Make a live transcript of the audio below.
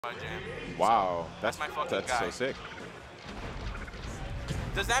my jam. Wow, that's my fucking guy. So sick.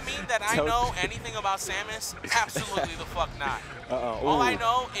 Does that mean that I know anything about Samus? Absolutely the fuck not. All I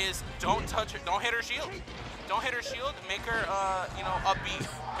know is don't touch her, don't hit her shield. Don't hit her shield. Make her, you know, upbeat.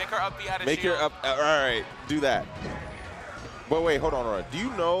 Make her upbeat out of shield. Make her up. All right, do that. But wait, hold on. Do you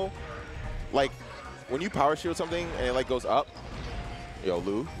know, like, when you power shield something and it like goes up? Yo,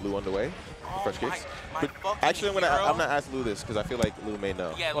 Lou on the way. Fresh kicks. My actually, I'm gonna ask Lou this because I feel like Lou may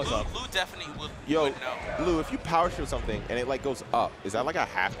know. Yeah, Lou definitely would know. Lou, if you power shield something and it like goes up, is that like a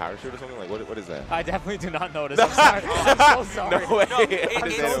half power shield or something? Like what is that? I definitely do not notice. I'm sorry. I'm so sorry. No way. No,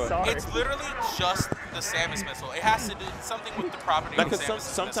 it's literally just the Samus missile. It has to do something with the property of Samus. Because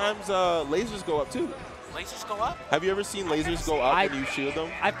sometimes lasers go up too. Lasers go up? Have you ever seen lasers go up when you shield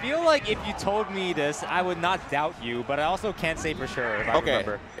them? I feel like if you told me this, I would not doubt you, but I also can't say for sure if I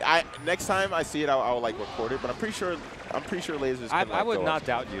remember. Next time I see it, I'll like record it, but I'm pretty sure lasers can I would not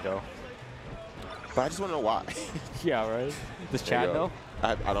doubt you though. But I just want to know why. Yeah, right? Does Chad know?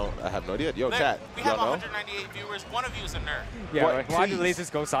 I have no idea. Yo, chat. We have 198 viewers. One of you is a nerd. Yeah, right. Why do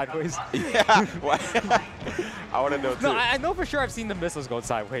lasers go sideways? Yeah. I want to know too. No, I know for sure I've seen the missiles go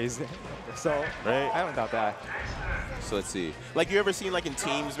sideways. So I don't doubt that. So let's see. Like you ever seen like in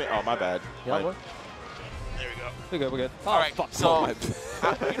teams? Oh, my bad. Yeah, what? There we go. We're good. We're good. All right. Fuck. So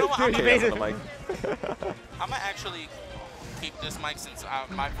you know what? I'm gonna actually keep this mic since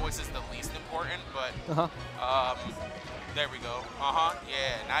my voice is the least important. But there we go. Yeah.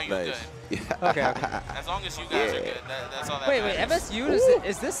 Now you're good. Yeah. Okay. As long as you guys are good, that's all that matters. Wait, MSU,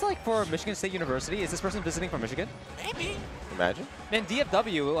 is this like for Michigan State University? Is this person visiting from Michigan? Maybe. Imagine. Man,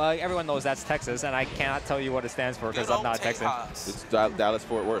 DFW, everyone knows that's Texas, and I cannot tell you what it stands for because I'm not a Texan. It's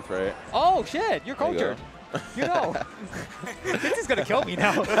Dallas-Fort Worth, right? Oh, shit. You're cultured. You know. This is going to kill me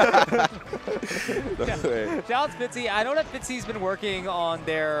now. Shout out to Fitzy. I know that Fitzy's been working on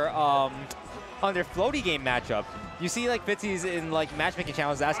their floaty game matchup. You see, like, Fitzy's in, like, matchmaking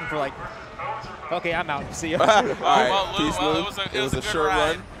channels asking for, like, okay, I'm out. See you. All right. Well, Peace, Lou. It was a short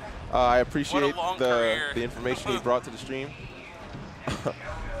run. I appreciate the information he brought to the stream.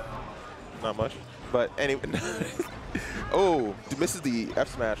 Not much. But anyway. Oh, misses the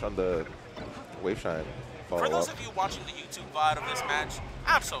F smash on the wave shine. For those of you watching the YouTube VOD of this match,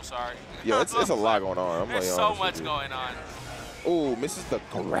 I'm so sorry. Yo, it's a lot going on. There's so much going on. Oh, misses the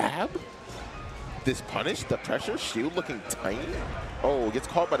grab. This punish, the pressure, shield looking tiny. Oh, gets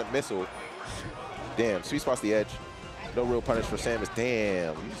caught by the missile. Damn, sweet spot's the edge. No real punish for Samus.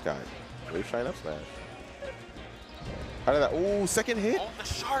 Damn, you just got wave shine up smash. How did that? Oh, second hit. Oh, the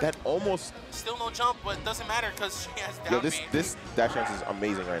shark. That almost. Still no jump, but it doesn't matter because she has down. Yo, this dash dance is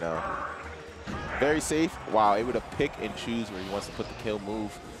amazing right now. Very safe. Wow, able to pick and choose where he wants to put the kill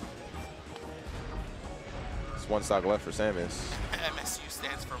move. It's one stock left for Samus. MSU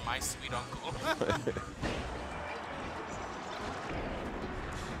stands for my sweet uncle.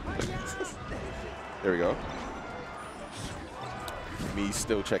 There we go. Me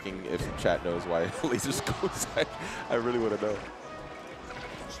still checking if chat knows why lasers go side. I really want to know.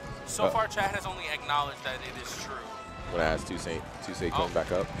 So far, chat has only acknowledged that it is true. I'm going to ask Tusei coming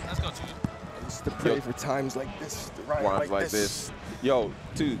back up. Let's go, Tude. I used to pray for times like this. Like this. Yo,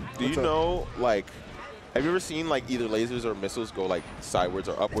 Tude, do you know, like, have you ever seen like either lasers or missiles go like sideways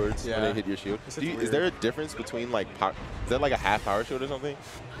or upwards when they hit your shield? Is there a difference between like, is that like a half power shield or something?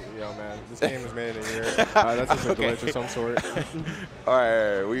 Yo, man, this game was made in a year. That's just a glitch of some sort. All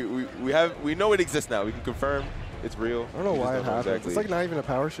right, we know it exists now. We can confirm it's real. I don't know why it happens. Exactly. It's like not even a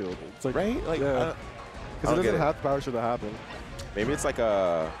power shield. It's like right, like yeah, because it doesn't have the power shield to happen. Maybe it's like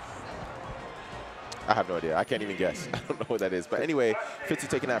a. I have no idea. I can't even guess. I don't know what that is. But anyway, Fitzy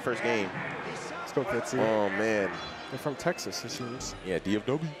taking that first game. Let's go, Fitzy. Oh man. They're from Texas, it seems. Yeah,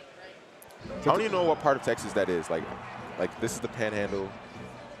 DFW. I don't even know what part of Texas that is. Like this is the Panhandle.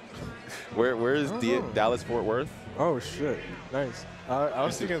 Where is Dallas-Fort Worth? Oh shit, nice. I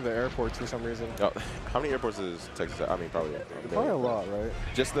was thinking of the airports for some reason. Oh, how many airports is Texas? I mean, probably a lot, right?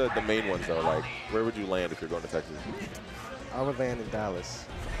 Just the main ones though. Like, where would you land if you're going to Texas? I would land in Dallas.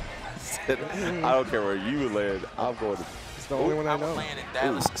 I don't care where you would land. I'm going to. It's the only one I know. I would land in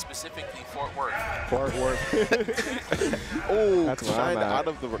Dallas, specifically Fort Worth. Fort Worth. Oh, that's trying out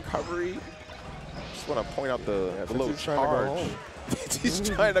of the recovery. Just want to point out the little charge. He's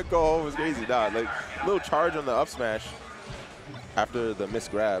trying to go home. It's crazy. Nah, like little charge on the up smash after the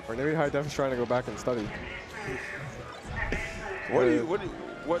missed grab. Or maybe HighDef is trying to go back and study. So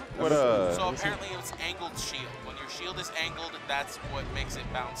apparently it's angled shield. When your shield is angled, that's what makes it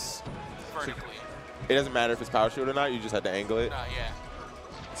bounce vertically. It doesn't matter if it's power shield or not. You just had to angle it. Yeah.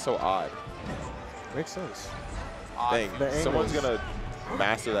 It's so odd. Makes sense. Dang, someone's gonna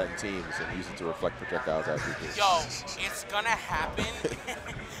master that in teams and use it to reflect projectiles at people. Yo, it's gonna happen.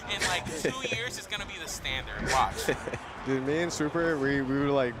 In like 2 years, it's gonna be the standard. Watch. Dude, me and Super, we would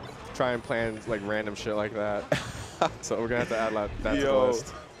like try and plan like random shit like that. So we're gonna have to add that to the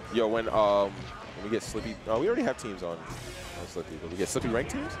list. Yo, when we get Slippy, we already have teams on Slippy, but we get Slippy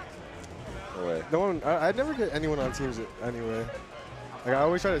ranked teams? No way. No one, I'd never get anyone on teams anyway. Like, I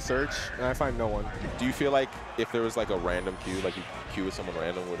always try to search, and I find no one. Do you feel like if there was like a random queue, like you queue with someone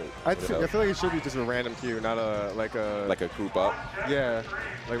random, would it? I feel like it should be just a random queue, not like a group up. Yeah,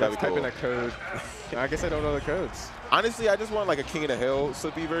 like let's type in a code. I guess I don't know the codes. Honestly, I just want like a King of the Hill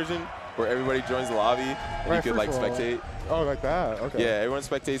Slippy version where everybody joins the lobby and you could like spectate. Oh, like that? Okay. Yeah, everyone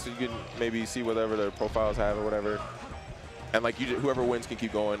spectates so you can maybe see whatever their profiles have or whatever. And like whoever wins can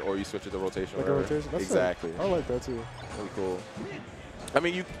keep going, or you switch it to rotation. Like a rotation? That's exactly. I like that too. Really cool. I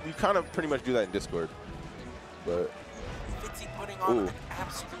mean, you kind of pretty much do that in Discord, but. Fitzy putting on an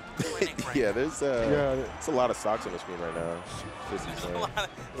absolute clinic right yeah, there's it's a lot of stocks on the screen right now. There's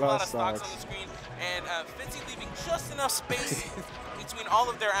a lot of stocks on the screen, and Fitzy leaving just enough space between all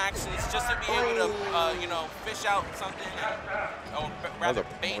of their actions just to be able to, you know, fish out something, or rather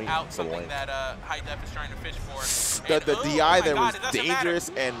bait out something that HighDef is trying to fish for. The DI there was dangerous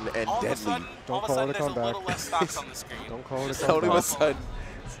and deadly. All of a sudden, there's a little less stocks on the screen. Don't call it a All of a comeback. sudden.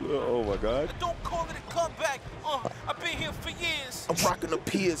 Oh my God. Don't call it a comeback. I've been here for years. I'm rocking the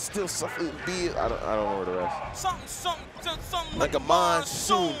Piers, still suffering beard. I don't know the rest. Something like a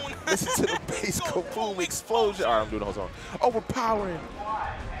monsoon. Listen to the bass go boom, explosion. All right, I'm doing the whole song. Overpowering.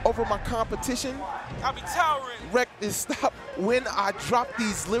 Over my competition. I'll be towering. Wreck this stop when I drop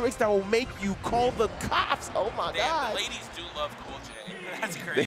these lyrics that will make you call the cops. Oh my Damn, God. the ladies do love Cool J. That's crazy.